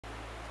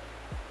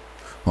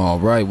All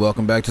right,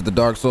 welcome back to the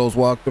Dark Souls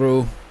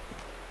walkthrough.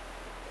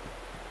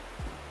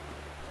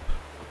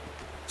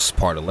 It's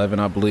part 11,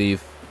 I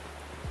believe.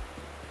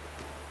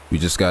 We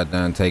just got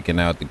done taking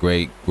out the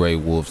great gray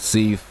wolf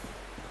thief.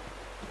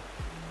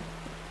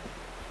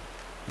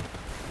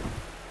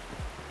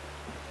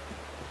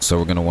 So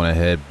we're gonna want to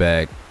head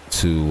back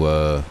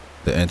to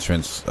the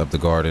entrance of the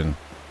garden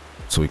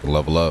so we can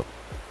level up,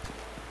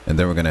 and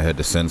then we're gonna head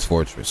to Sin's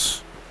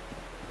Fortress.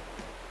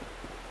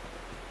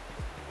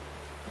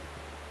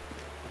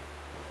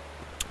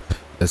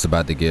 It's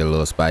about to get a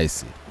little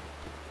spicy.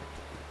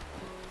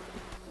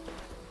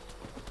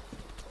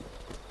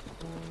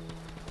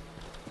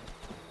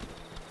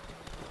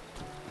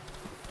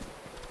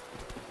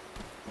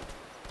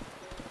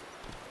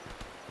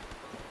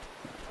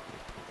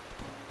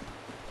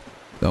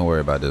 Don't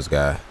worry about this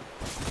guy,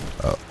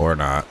 or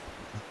not.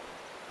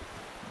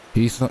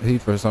 He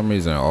for some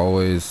reason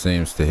always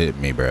seems to hit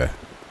me, bruh.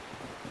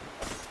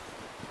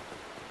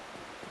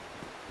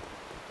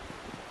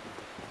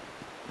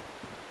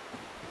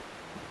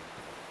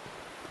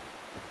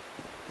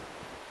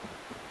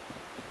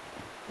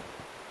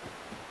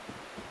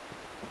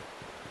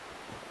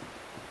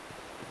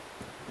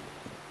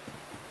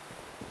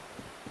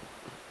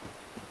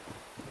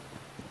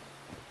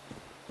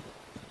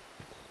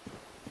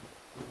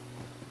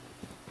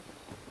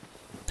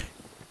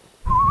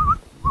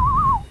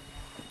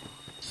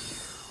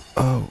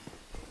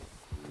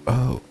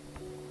 Oh.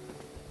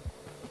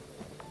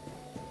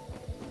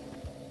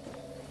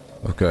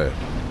 Okay.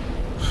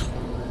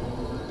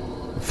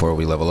 Before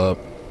we level up,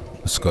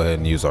 let's go ahead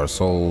and use our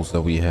souls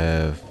that we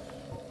have.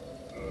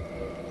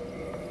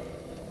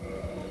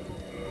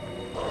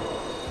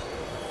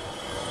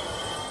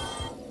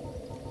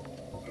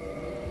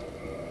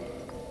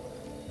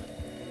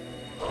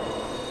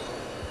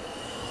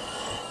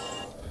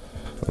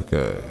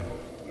 Okay.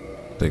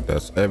 I think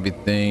that's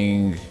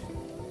everything.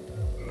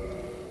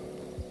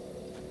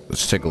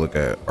 Let's take a look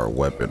at our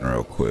weapon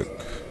real quick.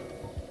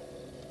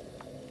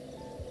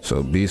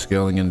 So B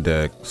scaling and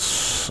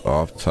dex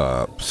off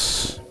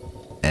tops,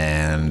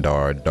 and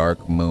our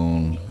dark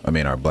moon,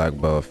 our black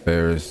bow of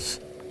Ferris.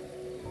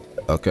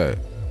 Okay,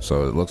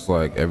 so it looks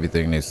like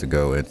everything needs to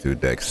go into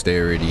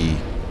dexterity.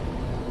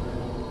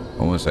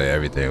 I won't say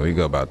everything, we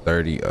go about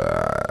 30.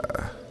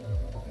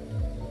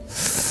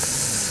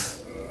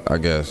 I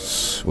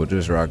guess we'll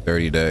just rock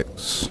 30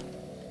 dex.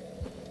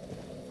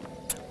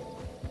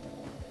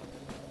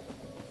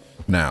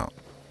 Now,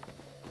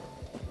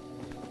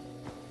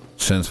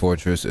 Sin's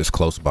Fortress is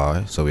close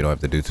by, so we don't have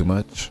to do too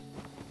much.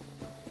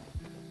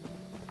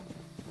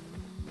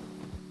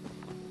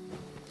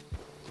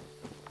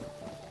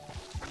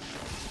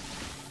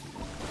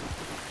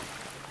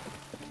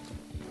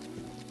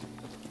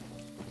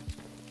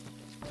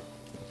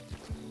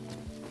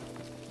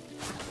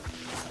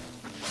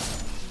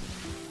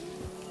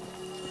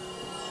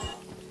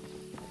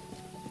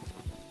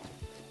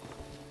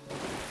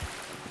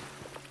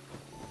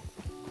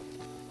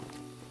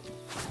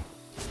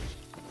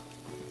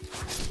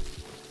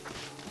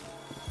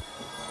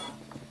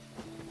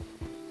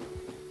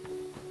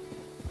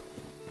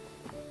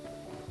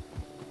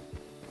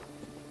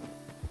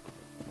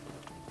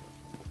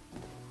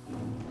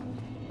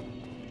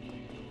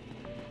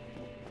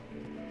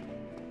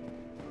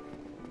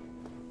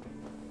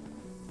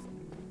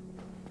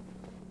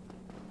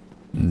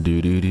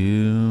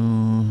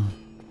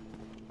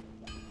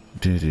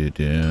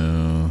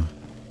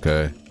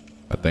 Okay,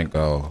 I think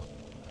I'll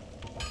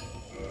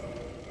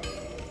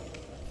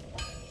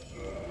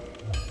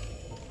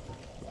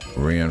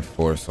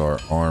reinforce our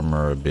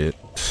armor a bit.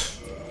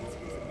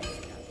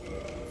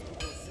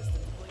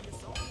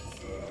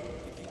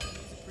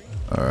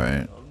 All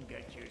right.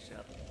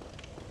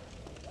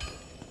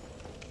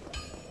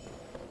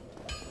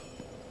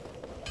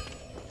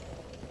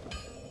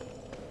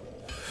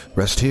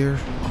 Rest here.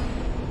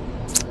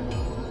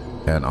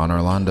 And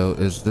Orlando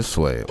is this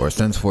way, or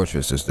Sin's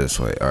Fortress is this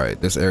way. All right,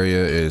 this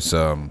area is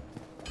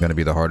gonna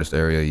be the hardest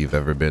area you've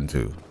ever been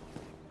to.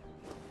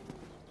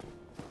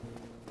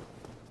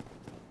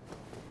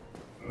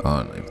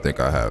 I don't even think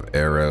I have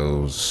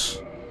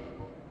arrows.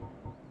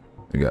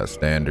 We got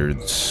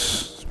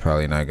standards. It's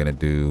probably not gonna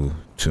do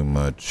too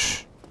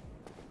much.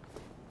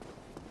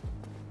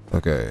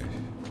 Okay,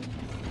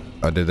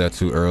 I did that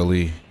too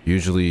early.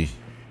 Usually,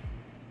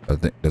 I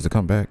think, does it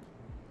come back?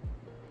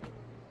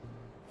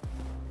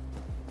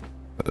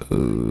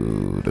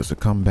 Does it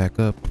come back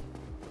up?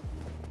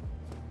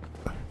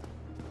 I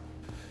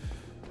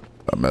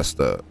messed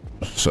up.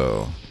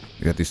 So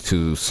you got these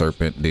two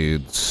serpent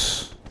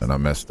dudes, and I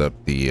messed up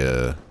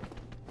the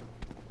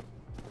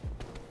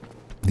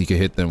you can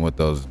hit them with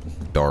those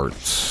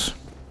darts.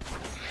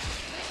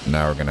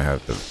 Now we're gonna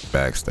have to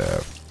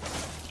backstab.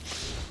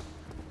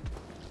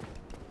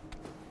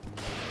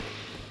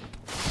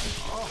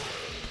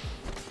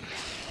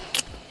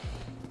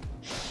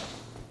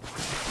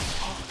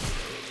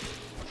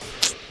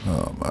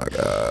 Oh my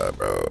god,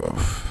 bro.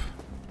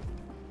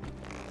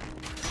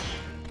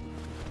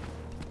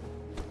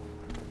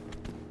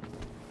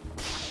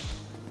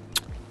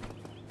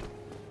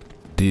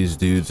 These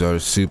dudes are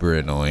super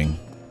annoying.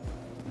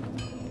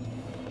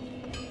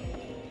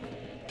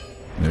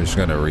 They're just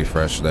gonna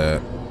refresh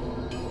that.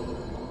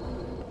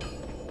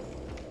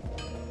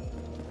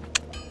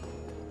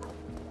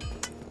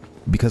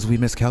 Because we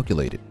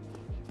miscalculated.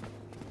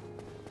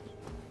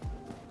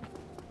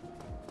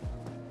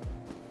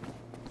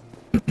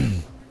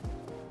 Let's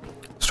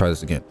try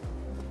this again.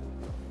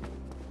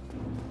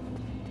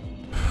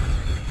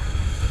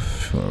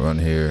 We'll run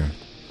here.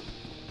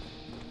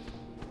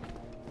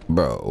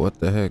 Bro, what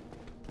the heck?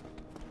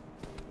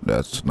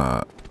 That's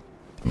not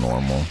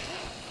normal.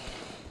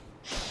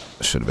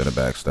 Should have been a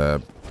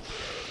backstab.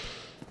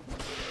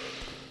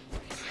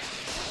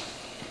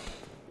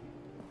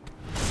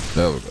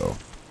 There we go.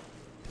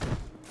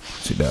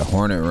 See, that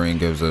Hornet Ring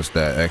gives us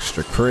that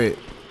extra crit.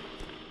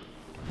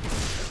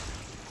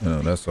 You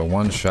know, that's a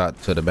one shot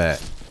to the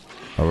back.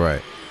 All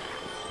right,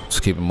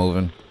 let's keep it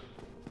moving.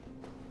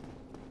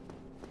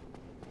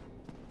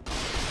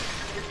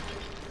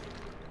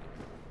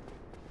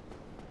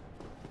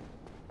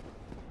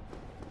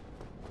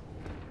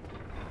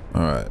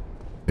 All right,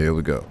 here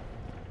we go.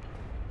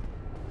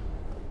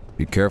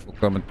 Be careful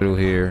coming through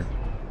here.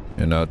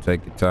 You know,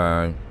 take your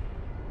time.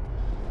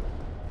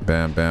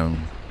 Bam,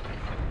 bam.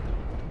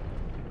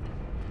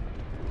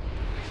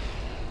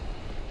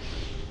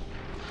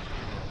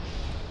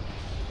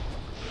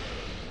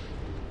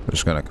 We're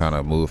just gonna kind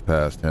of move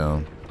past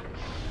him.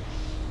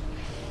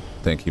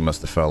 Think he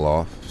must have fell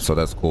off, so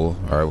that's cool.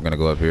 All right, we're gonna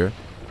go up here.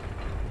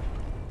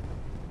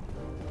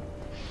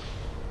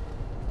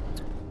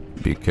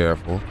 Be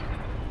careful,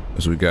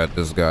 because we got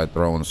this guy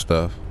throwing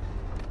stuff.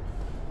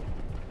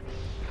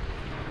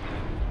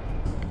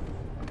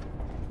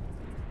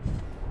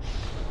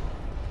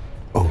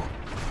 Oh,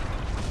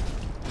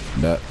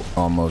 that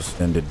almost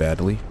ended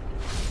badly.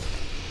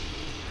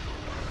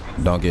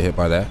 Don't get hit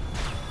by that.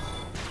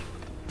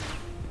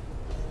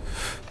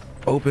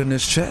 Open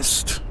this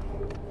chest.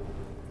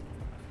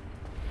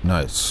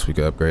 Nice. We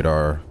can upgrade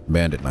our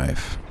bandit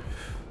knife.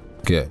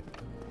 Okay.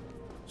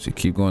 So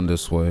keep going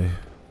this way.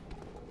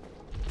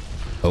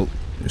 Oh,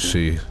 you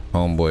see,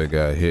 homeboy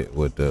got hit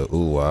with the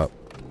oo-wop.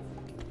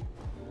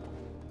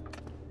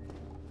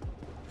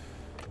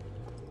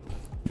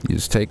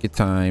 Just take your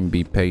time,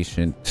 be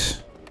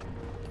patient.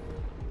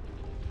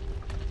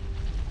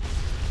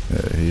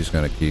 Yeah, he's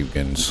gonna keep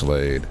getting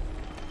slayed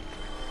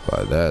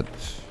by that.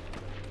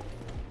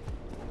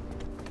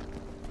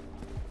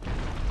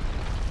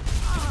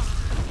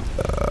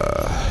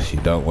 You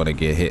don't want to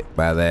get hit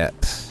by that.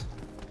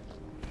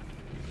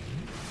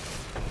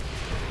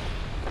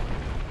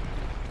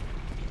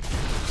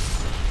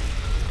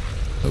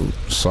 Oh,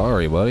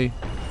 sorry, buddy.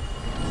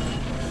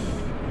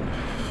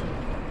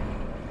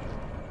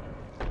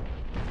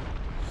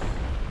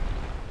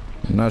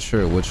 I'm not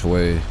sure which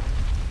way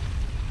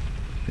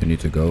you need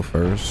to go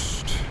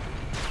first.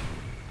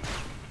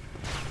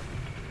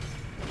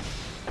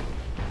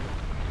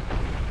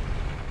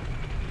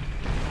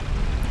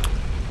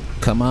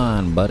 Come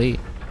on, buddy.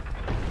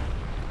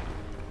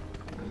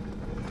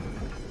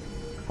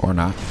 Or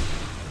not.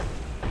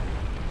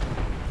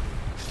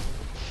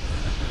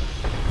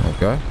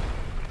 Okay.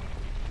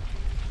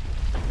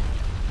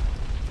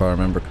 If I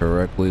remember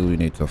correctly, we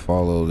need to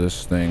follow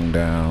this thing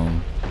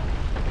down.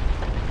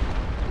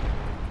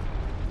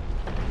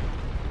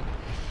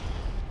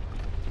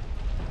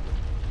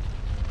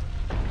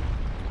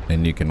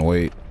 And you can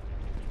wait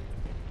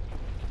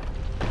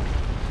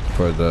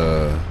for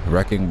the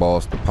wrecking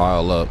balls to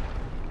pile up.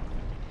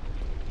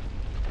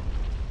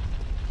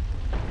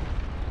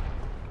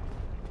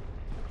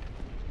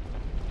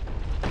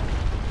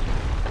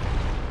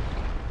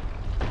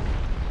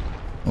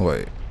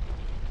 Wait.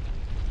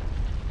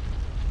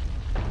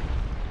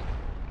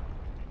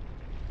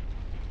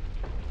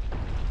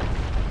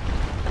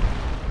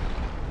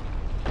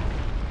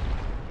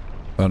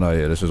 Oh no,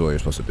 yeah, this is what you're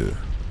supposed to do.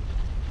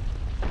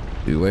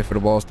 You wait for the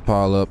balls to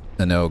pile up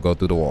and they'll go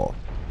through the wall.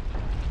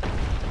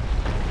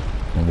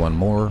 And one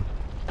more.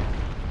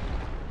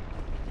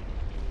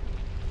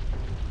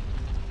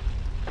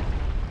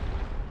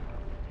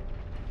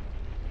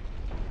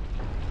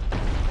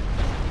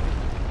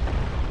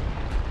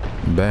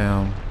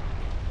 Bam.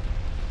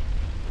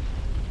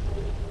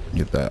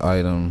 Get that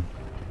item.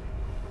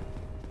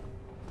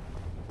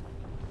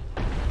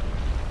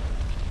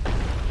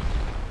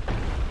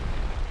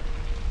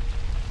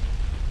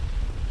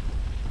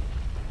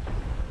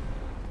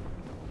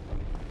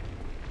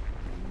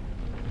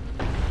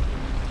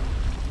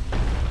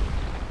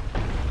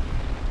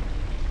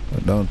 I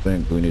don't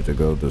think we need to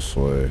go this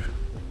way.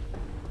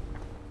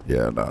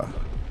 Yeah, nah.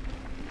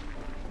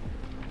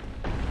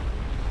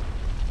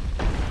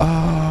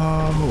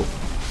 Oh,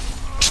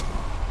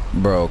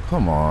 bro,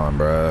 come on,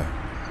 bro.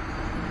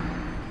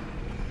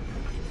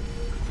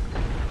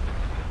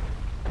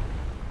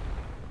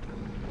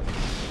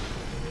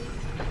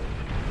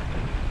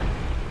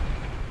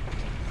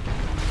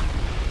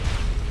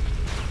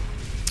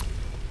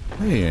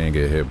 He ain't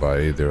get hit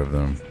by either of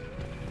them.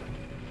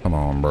 Come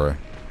on, bro.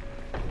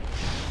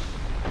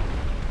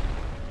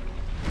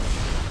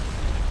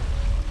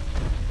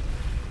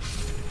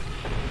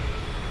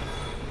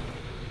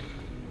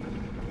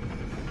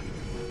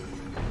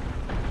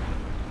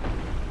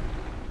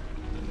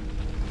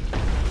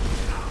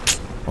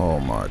 Oh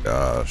my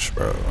gosh,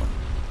 bro.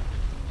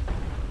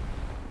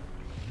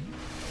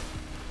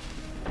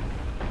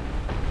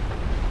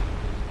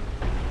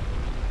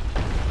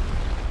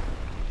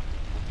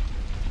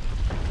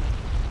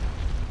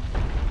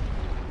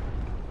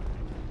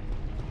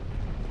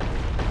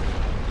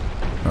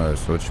 Alright,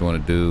 so what you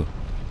want to do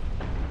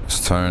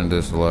is turn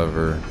this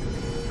lever.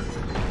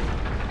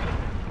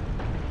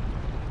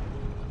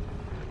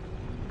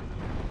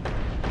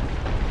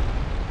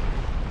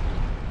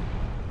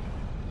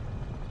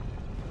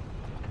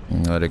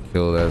 And let it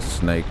kill that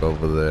snake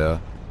over there.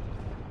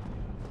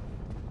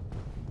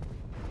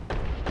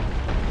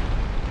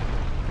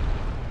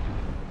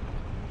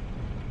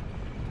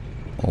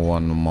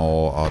 One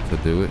more ought to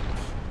do it.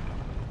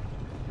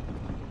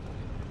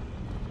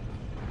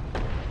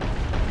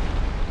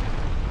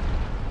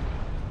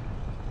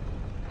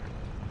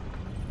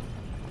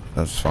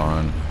 That's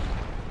fine.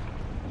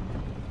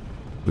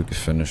 We could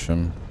finish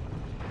him.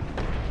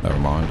 Never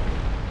mind.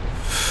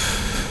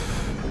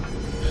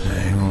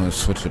 Hang on, let's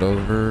switch it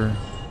over.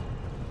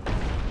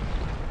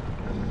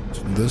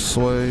 This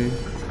way.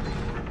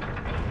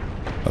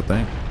 I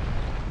think.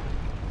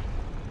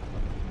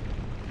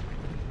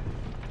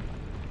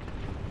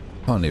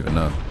 I don't even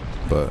know,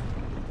 but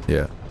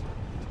yeah.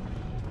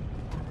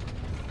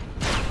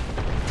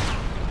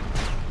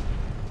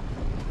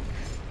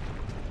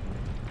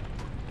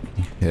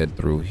 Head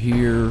through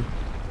here.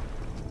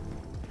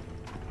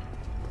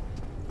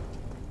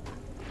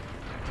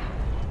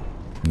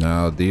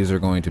 Now these are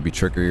going to be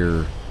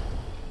trickier.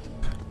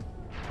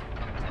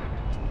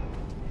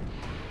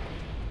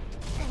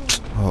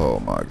 Oh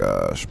my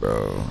gosh,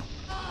 bro.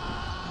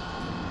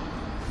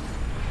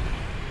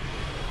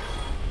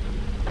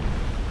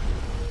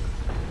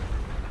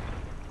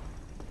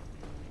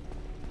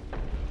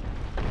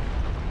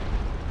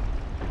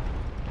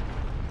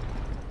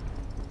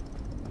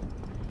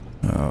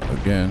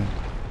 Again.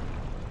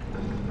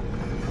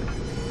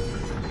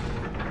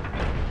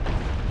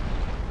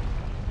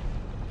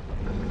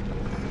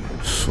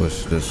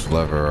 Switch this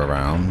lever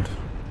around.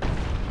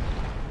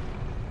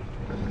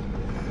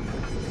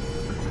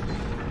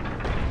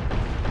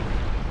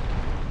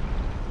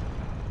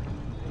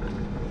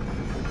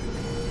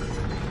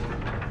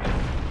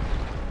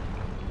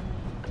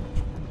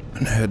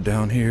 And head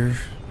down here.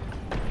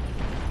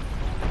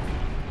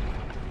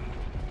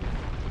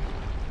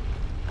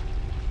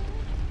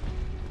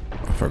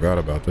 Forgot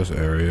about this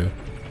area.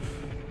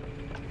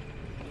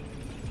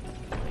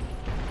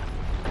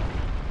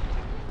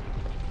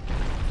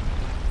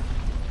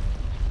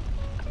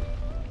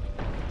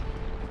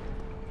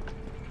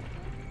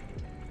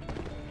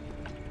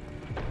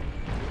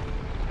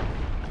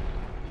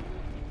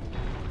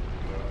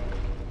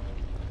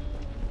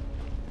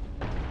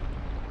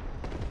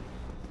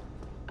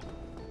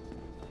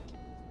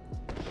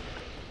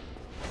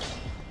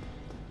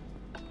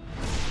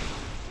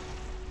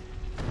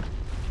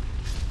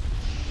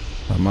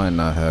 I might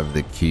not have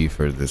the key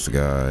for this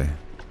guy.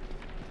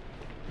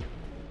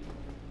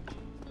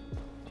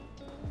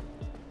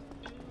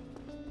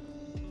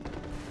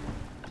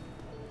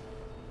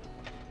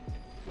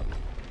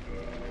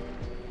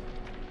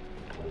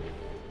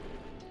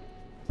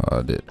 Oh,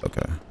 I did.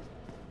 Okay.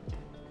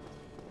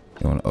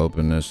 You want to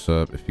open this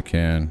up if you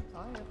can?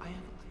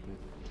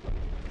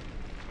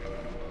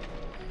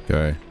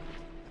 Okay.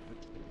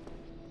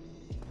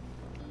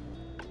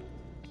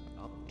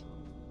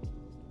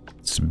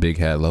 It's Big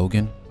Hat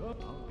Logan.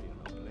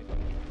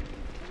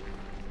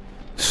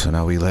 So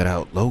now we let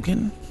out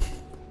Logan.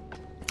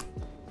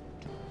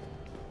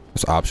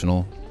 It's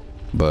optional,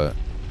 but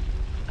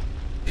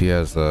he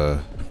has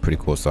a pretty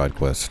cool side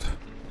quest.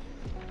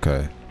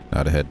 Okay,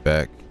 now to head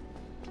back.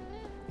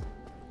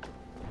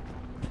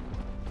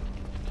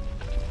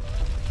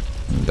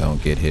 And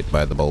don't get hit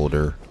by the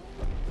boulder.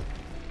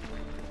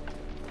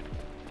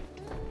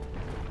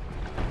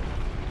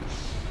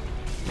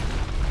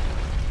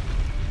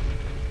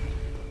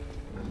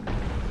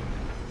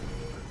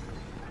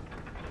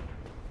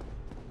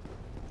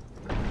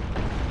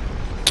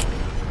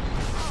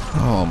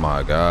 Oh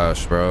my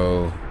gosh,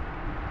 bro.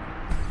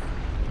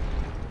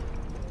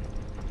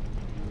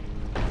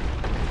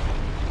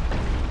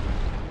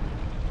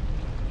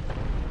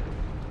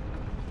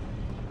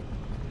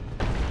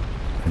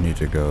 I need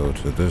to go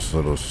to this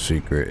little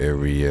secret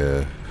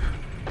area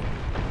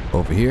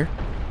over here.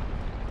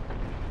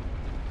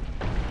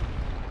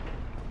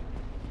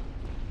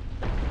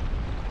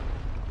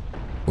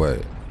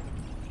 Wait.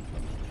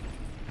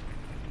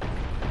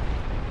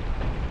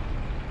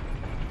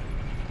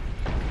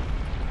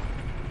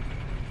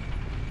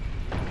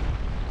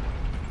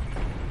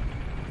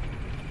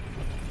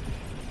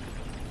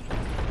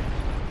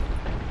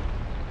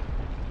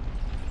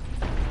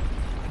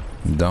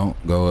 Don't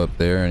go up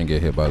there and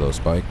get hit by those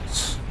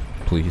spikes,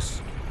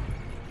 please.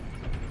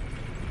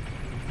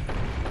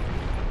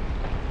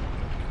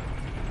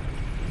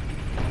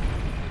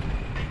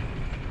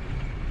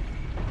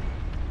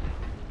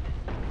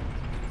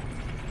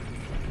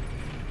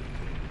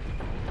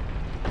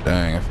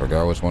 Dang, I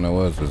forgot which one it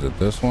was. Is it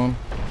this one?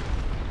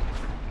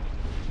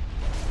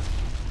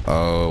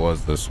 Oh, it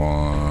was this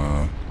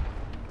one.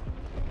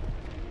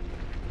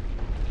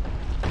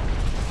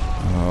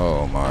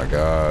 Oh my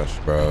gosh,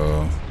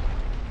 bro.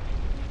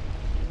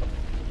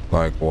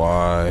 Like,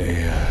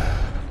 why?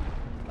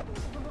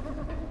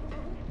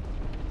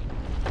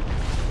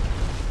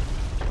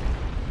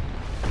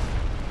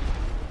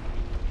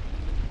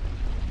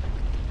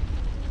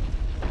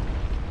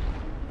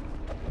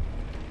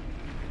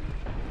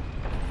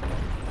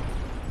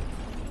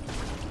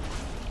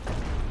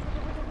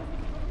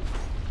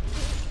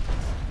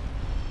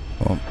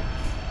 Well,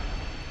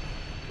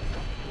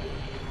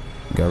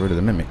 got rid of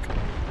the mimic.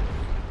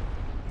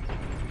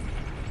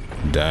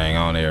 Dang,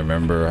 I don't even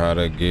remember how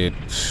to get...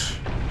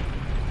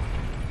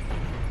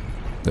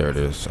 There it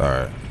is. All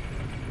right.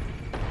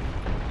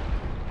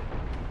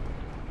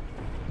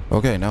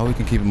 Okay, now we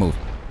can keep it moving.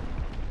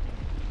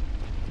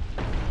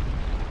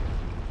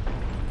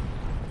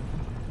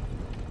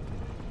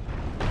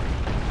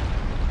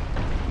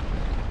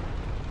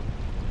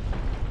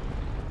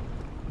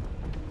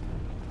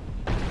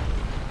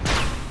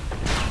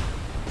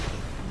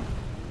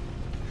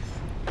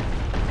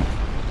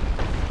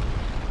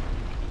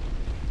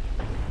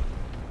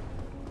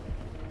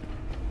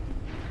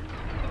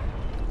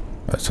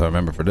 So I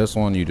remember for this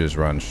one, you just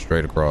run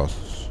straight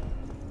across.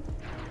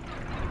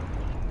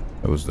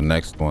 It was the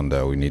next one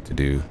that we need to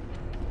do.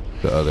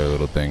 The other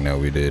little thing that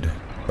we did.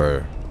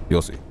 Or,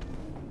 you'll see.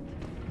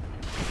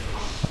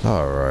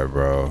 Alright,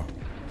 bro.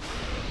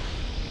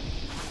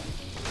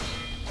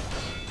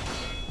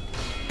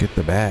 Get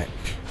the back.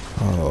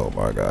 Oh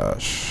my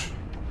gosh.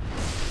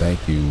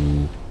 Thank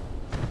you.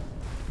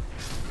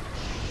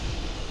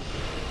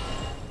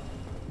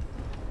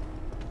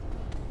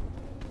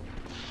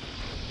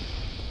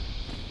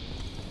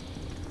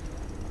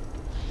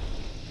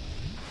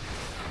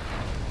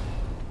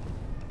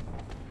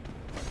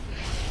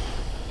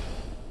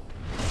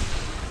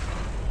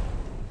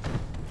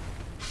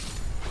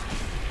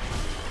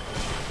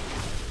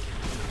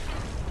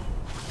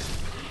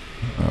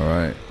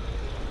 Alright.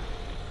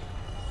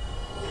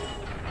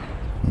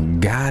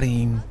 Got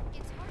him.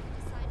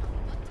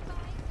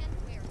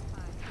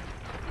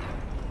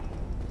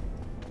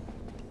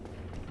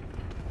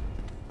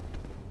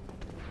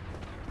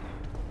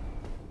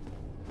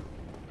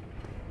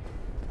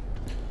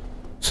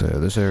 So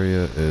this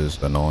area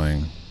is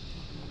annoying.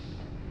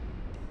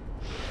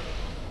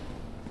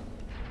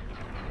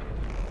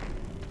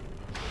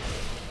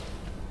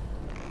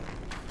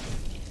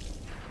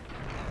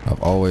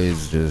 I've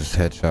always just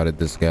headshotted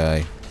this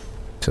guy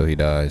till he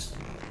dies.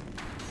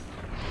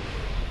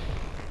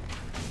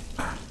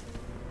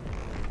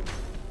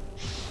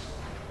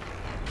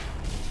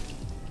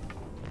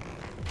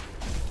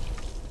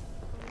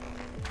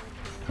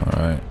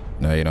 Alright,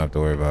 now you don't have to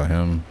worry about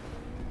him.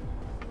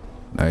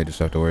 Now you just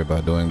have to worry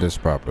about doing this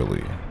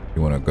properly.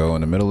 You want to go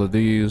in the middle of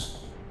these?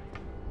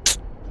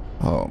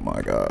 Oh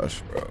my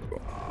gosh, bro.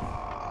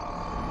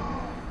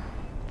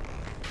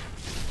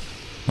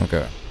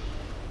 Okay.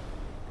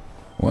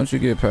 Once you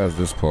get past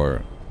this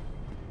part,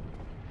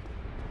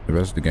 the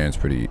rest of the game's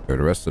pretty, or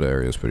the rest of the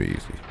area is pretty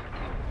easy.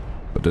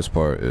 But this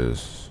part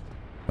is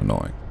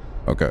annoying.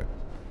 Okay.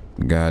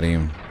 Got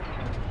him.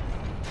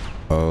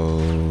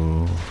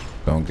 Oh,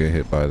 don't get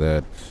hit by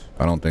that.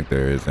 I don't think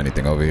there is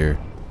anything over here.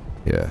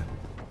 Yeah.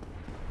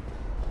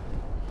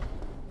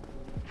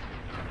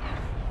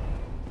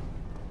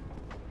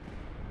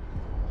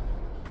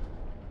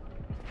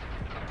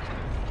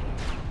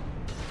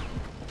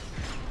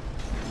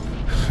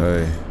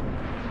 Okay.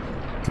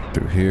 Get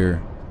through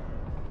here.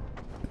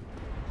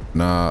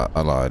 Nah,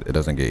 I lied. It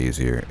doesn't get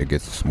easier. It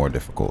gets more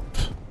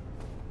difficult.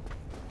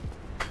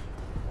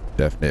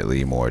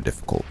 Definitely more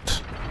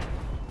difficult.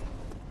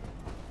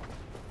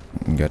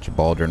 You got your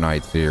Baldur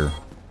Knights here.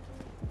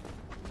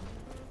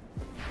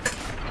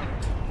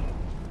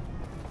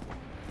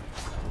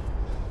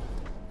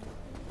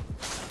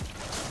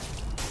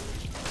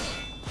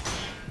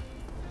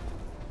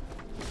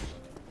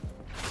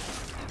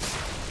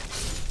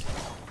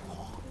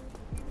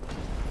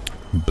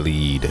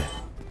 Bleed.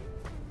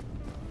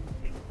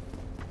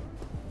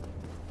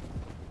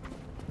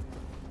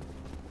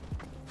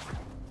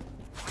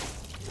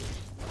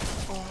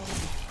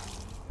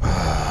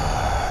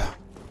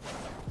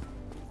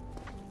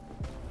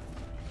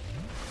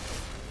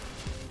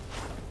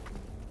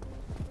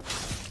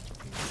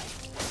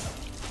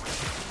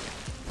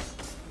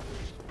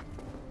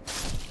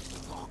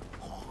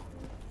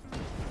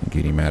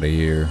 Get him out of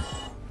here.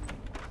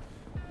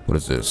 What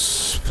is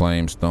this?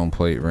 Flame stone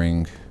plate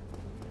ring.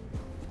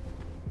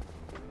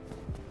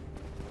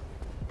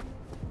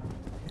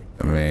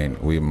 I mean,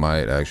 we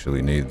might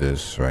actually need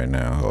this right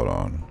now. Hold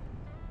on.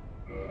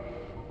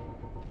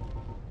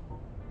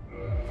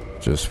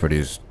 Just for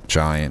these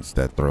giants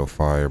that throw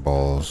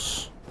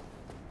fireballs.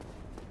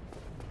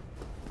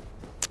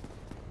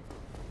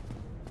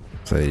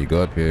 So you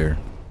go up here.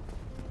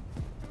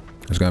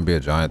 There's gonna be a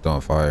giant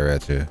throwing fire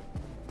at you.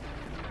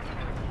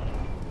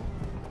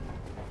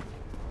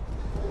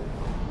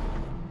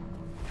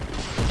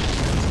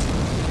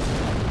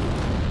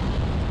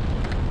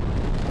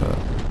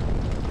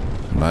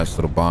 Nice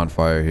little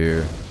bonfire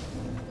here.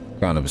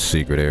 Kind of a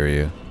secret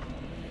area.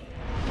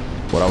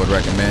 What I would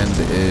recommend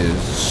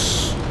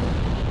is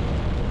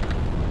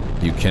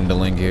you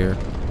kindling here.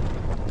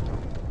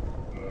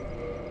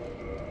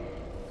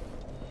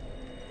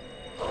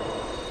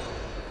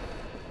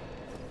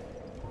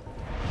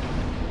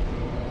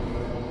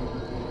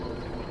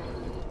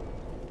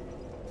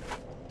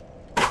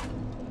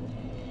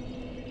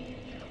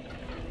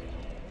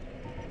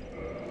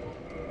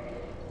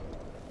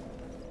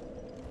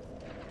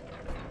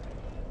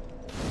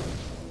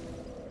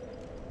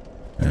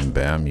 And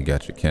bam, you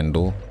got your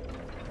Kindle.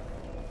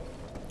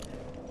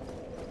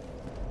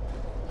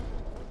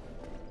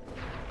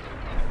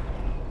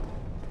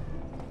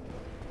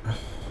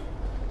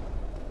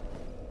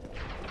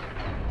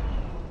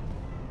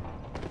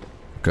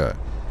 Okay.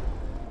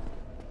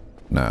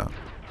 Now,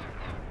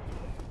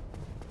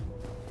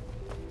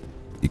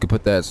 you can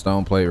put that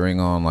stone plate ring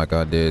on like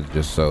I did,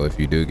 just so if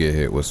you do get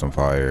hit with some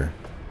fire,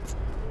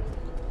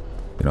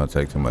 you don't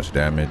take too much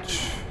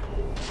damage.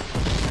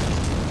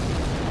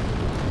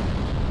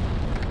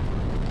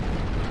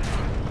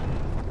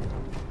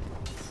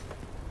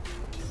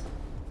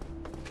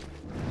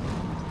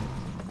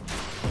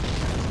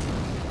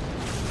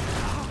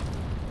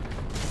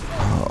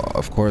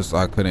 Of course,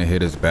 I couldn't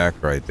hit his back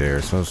right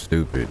there. So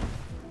stupid.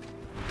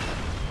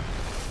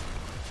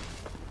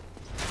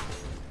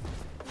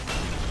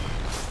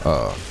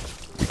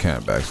 You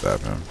can't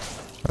backstab him.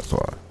 That's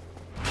why.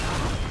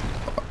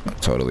 I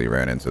totally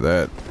ran into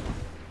that.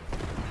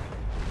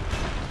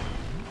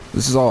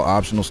 This is all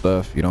optional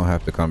stuff. You don't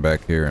have to come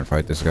back here and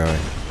fight this guy.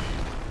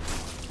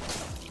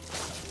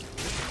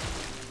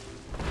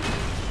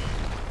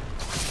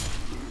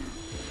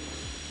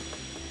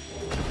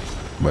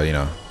 But you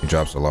know, he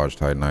drops a large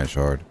Titanite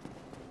shard.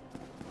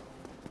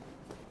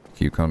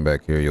 If you come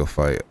back here, you'll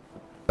fight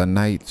a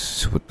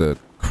knight with the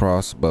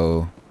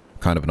crossbow.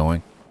 Kind of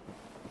annoying.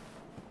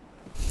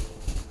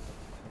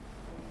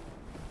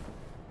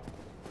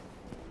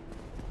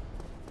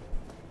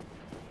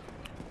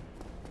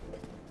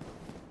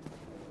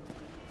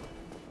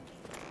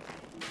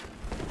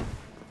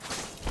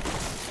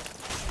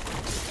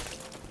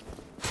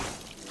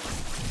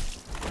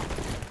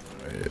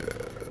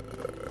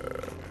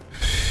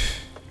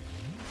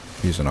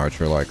 He's an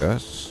archer like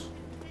us.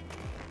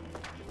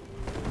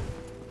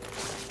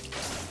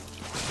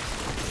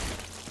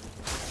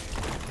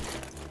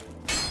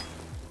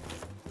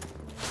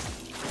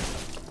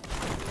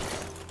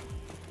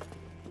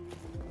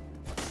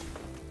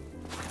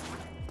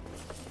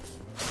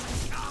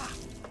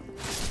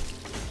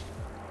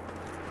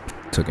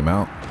 Took him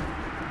out.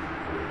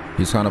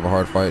 He's kind of a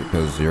hard fight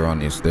because you're on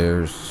these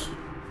stairs,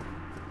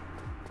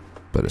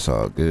 but it's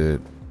all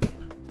good.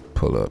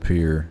 Pull up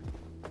here.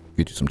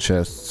 Get you some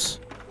chests.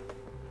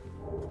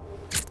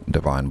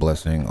 Divine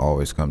blessing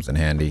always comes in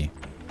handy.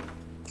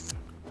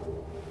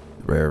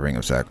 Rare ring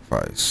of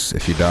sacrifice.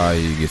 If you die,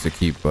 you get to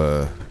keep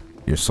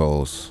your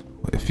souls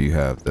if you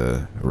have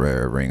the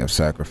rare ring of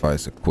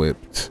sacrifice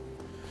equipped.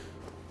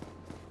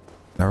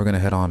 Now we're gonna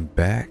head on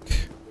back.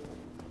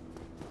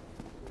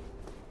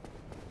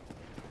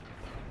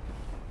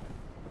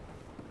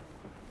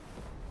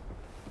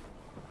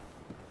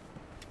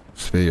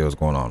 This video is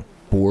going on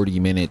 40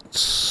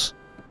 minutes.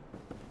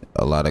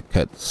 A lot of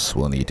cuts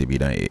will need to be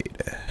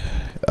made.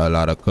 A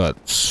lot of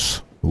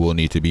cuts will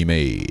need to be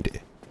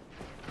made.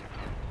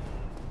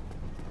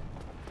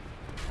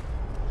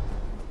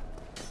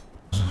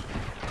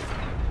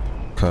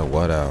 Cut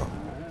what out?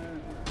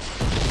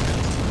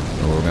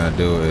 And what we're gonna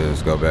do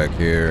is go back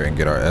here and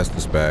get our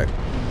Estus back.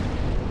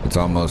 It's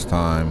almost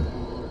time.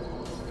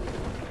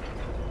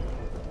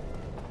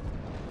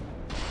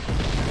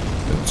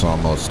 It's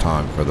almost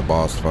time for the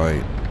boss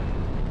fight.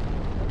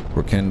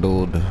 We're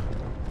kindled.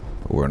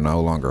 We're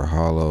no longer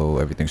hollow.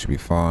 Everything should be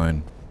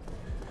fine.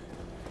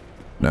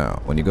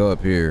 Now, when you go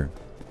up here,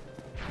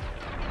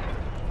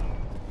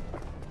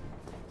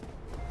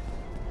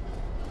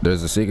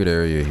 there's a secret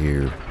area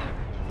here.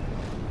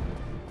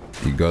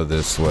 You go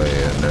this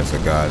way and there's a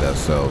guy that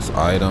sells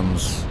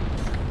items,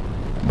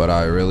 but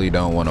I really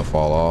don't want to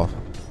fall off.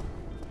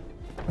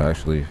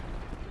 Actually,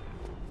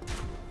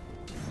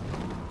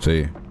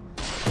 see.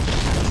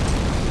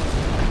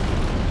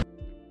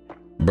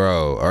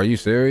 Bro, are you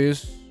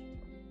serious?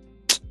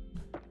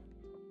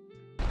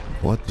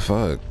 What the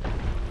fuck?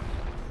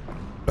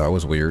 That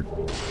was weird.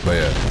 But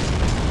yeah.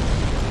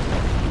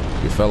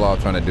 You fell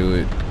off trying to do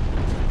it.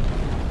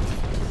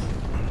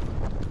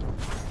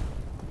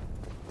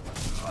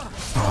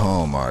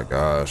 Oh my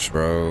gosh,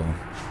 bro.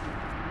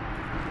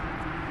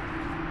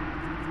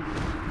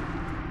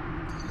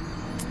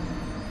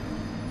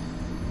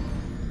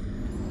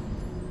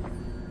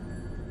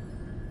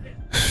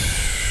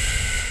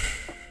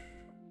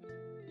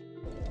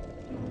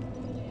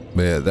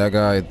 But yeah, that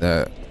guy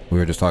that we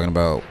were just talking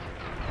about,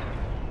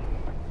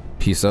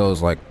 he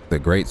sells like the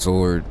great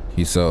sword.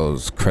 He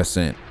sells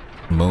crescent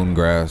moon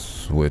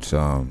grass, which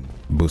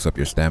boosts up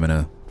your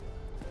stamina.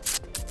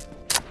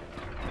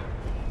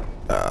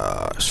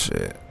 Ah,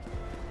 shit.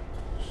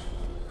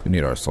 We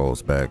need our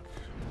souls back.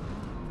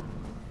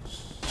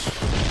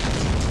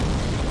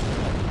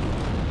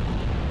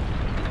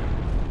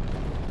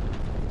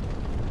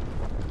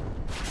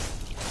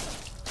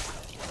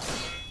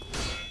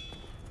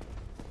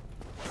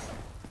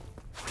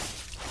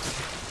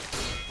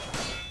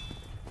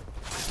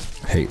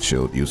 hate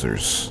shield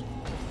users.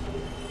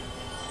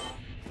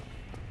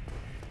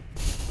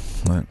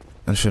 What?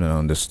 I should have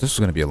known this. This is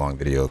going to be a long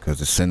video because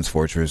the Sin's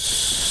Fortress.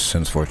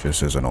 Sin's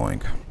Fortress is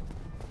annoying.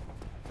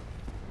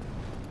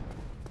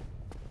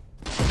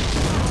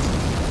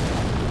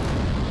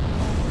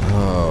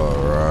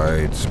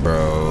 Alright,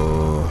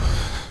 bro.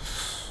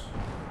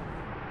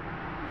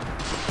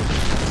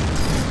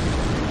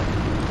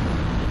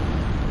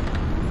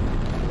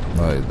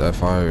 Like, that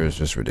fire is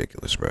just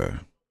ridiculous, bro.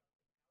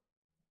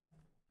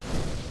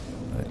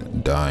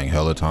 Like, dying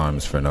hella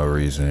times for no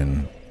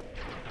reason.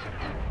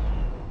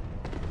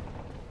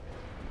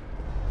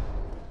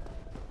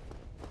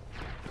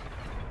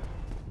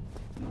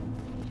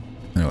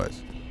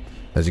 Anyways,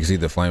 as you can see,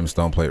 the flame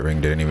stone plate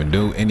ring didn't even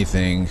do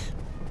anything.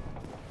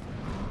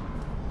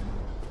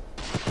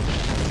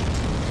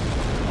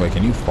 Wait,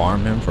 can you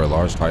farm him for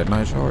large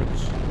titanite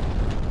shards?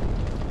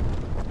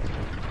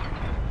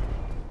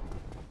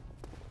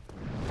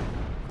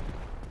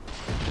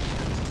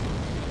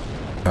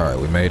 Alright,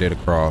 we made it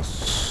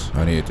across.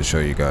 I needed to show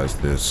you guys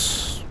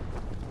this.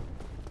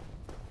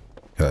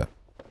 Okay.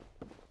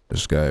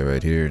 This guy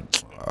right here.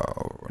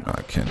 Oh, we're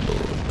not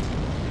kindled.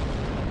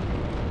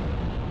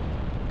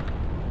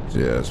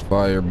 Yes,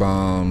 fire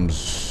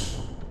bombs.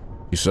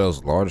 He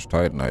sells large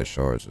titanite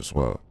shards as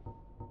well.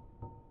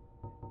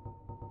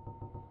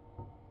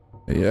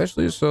 He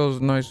actually sells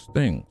nice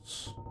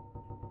things.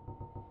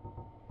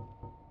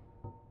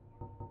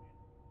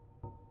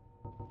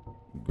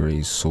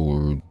 Gray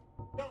sword.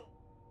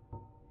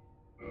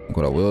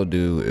 What I will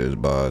do is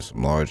buy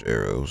some large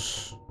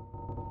arrows.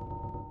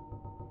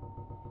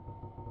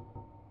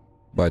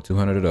 Buy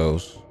 200 of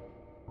those.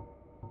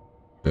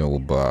 Then we'll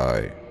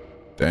buy.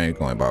 Dang, you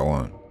can only buy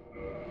one.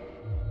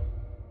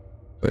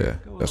 But yeah,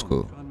 that's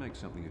cool.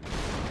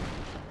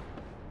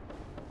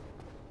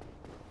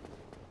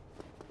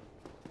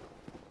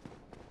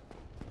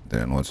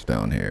 Then what's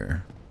down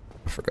here?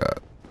 I forgot.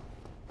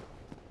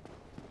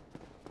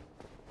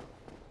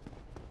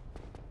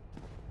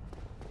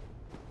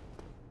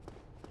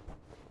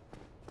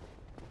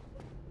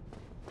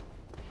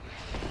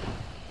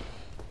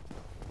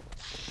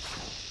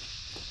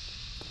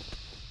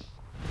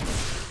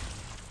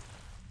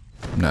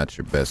 Not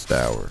your best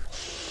hour.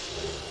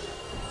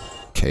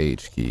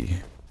 Cage key.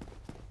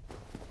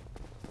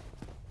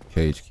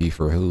 Cage key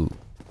for who?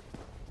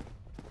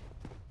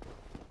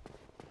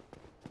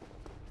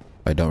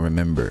 I don't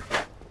remember.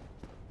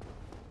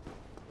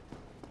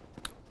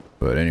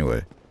 But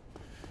anyway.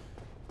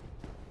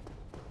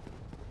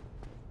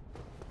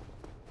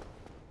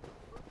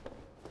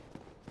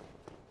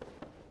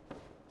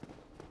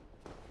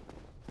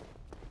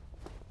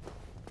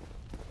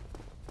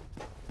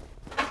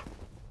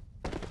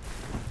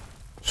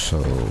 So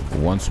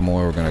once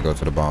more we're gonna go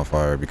to the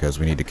bonfire because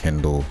we need to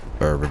kindle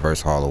or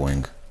reverse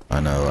hollowing. I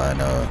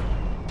know.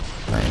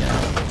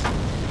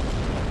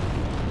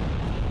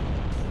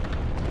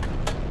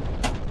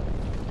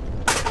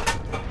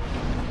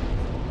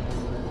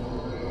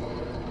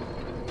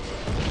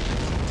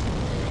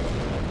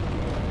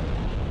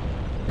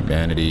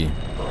 Humanity.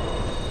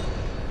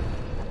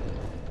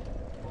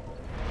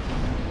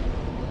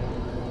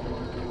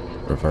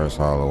 Reverse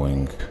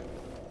hollowing.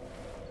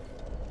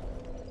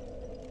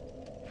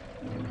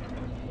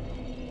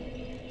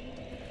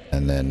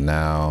 And then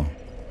now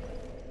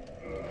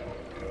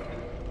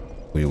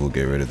we will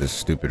get rid of this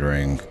stupid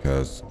ring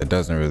because it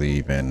doesn't really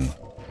even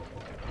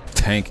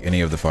tank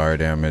any of the fire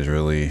damage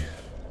really.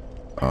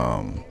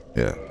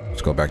 Yeah,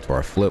 let's go back to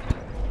our flip.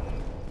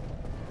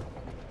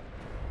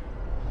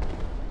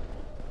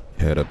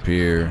 Head up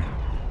here.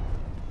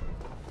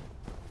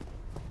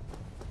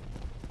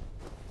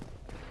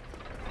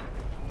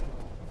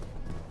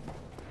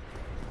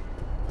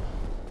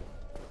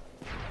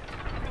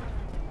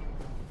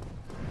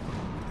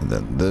 And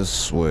then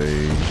this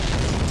way.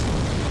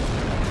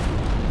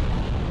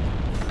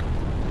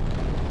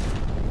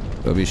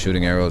 They'll be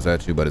shooting arrows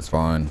at you, but it's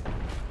fine.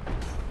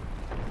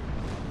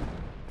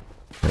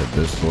 Head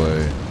this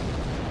way.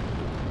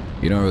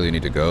 You don't really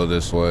need to go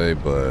this way,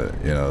 but,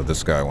 you know,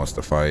 this guy wants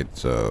to fight,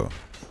 so...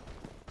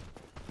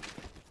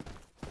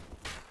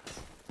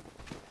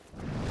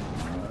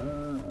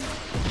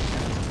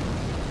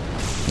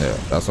 Yeah,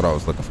 that's what I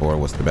was looking for,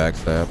 was the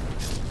backstab.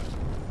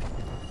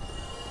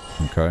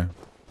 Okay.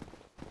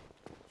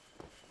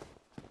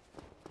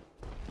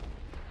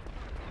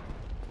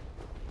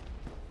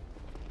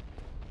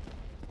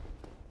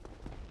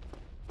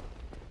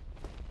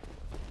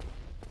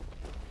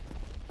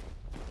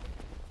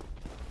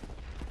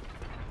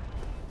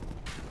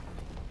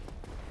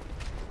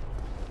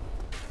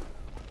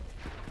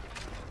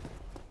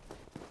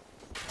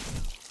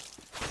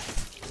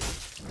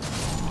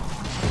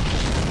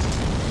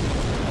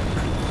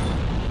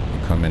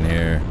 Come in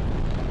here.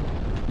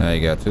 Now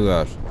you got two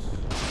options.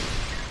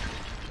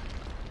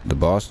 The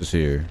boss is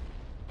here,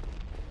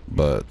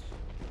 but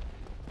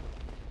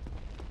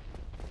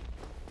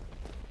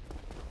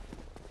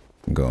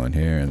go in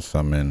here and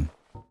summon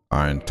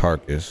Iron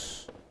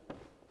Tarkus.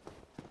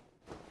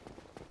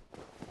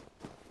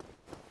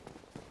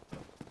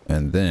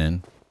 And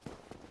then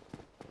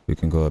We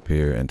can go up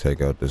here and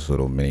take out this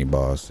little mini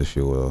boss, if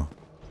you will.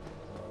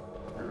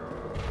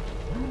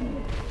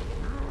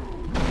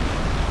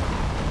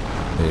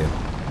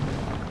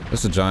 Yeah.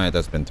 It's a giant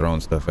that's been throwing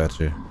stuff at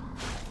you.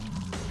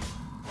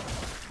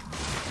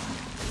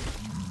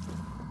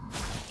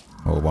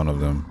 Oh, one of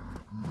them.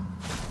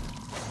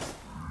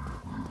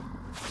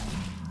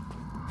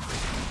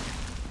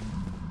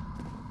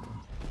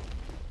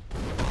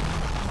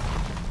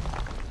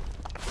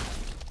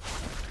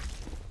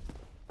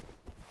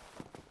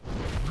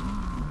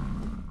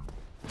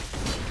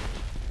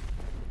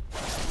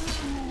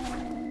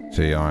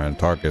 See, Iron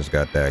Tarkus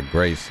got that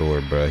great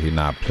sword, bro. He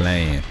not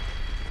playing.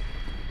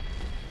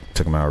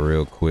 Took him out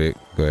real quick.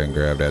 Go ahead and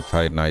grab that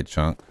Titanite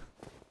chunk.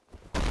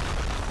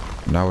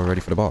 Now we're ready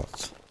for the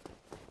boss.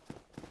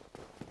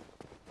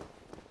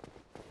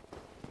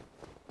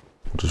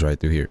 Just right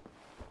through here.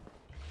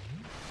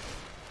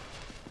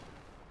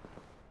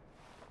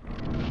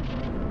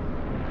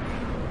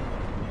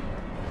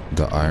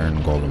 The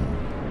Iron Golem.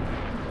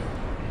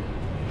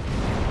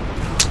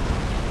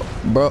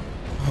 Bro.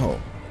 Oh,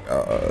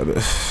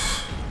 God.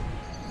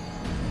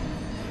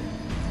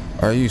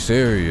 Are you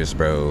serious,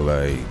 bro?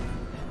 Like,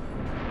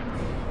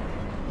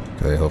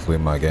 okay, hopefully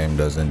my game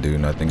doesn't do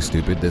nothing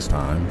stupid this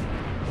time.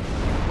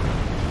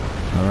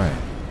 All right.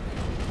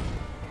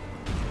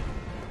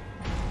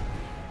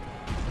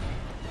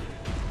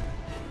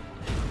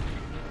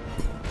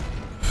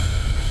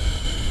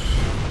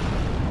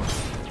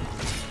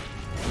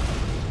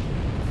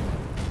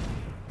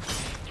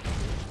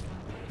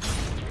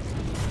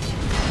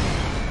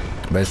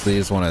 Basically, you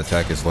just want to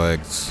attack his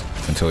legs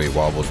until he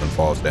wobbles and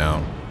falls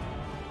down.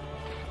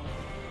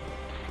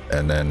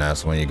 And then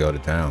that's when you go to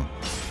town.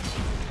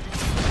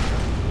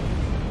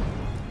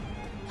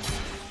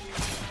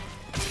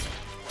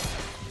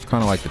 It's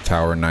kind of like the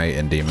Tower Knight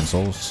in Demon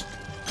Souls.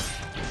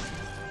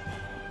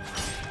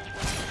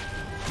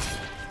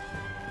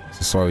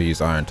 This is why we use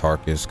Iron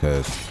Tarkus,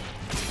 because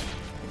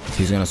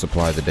he's going to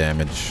supply the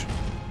damage.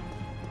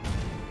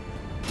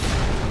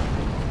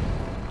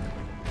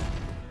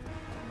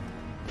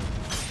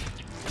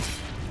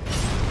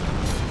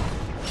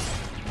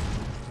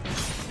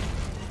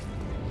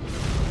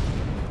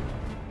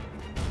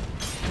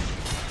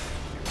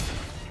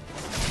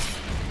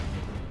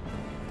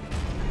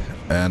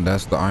 And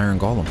that's the Iron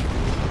Golem.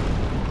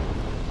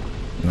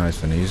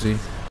 Nice and easy.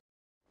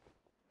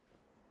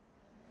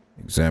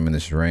 Examine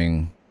this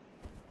ring.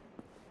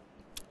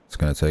 It's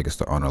gonna take us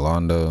to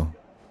Orlando.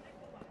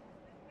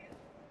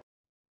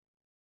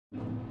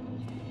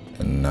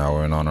 And now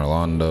we're in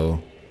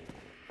Orlando.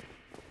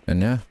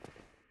 And yeah.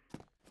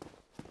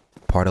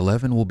 Part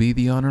 11 will be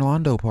the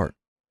Orlando part.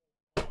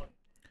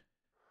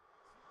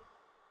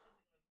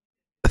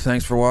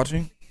 Thanks for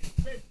watching.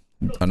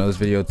 I know this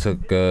video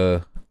took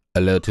a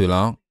little too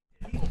long,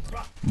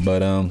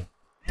 but I'm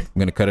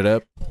gonna cut it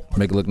up,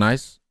 make it look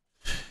nice,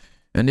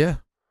 and yeah,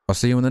 I'll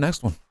see you in the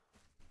next one.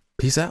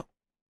 Peace out.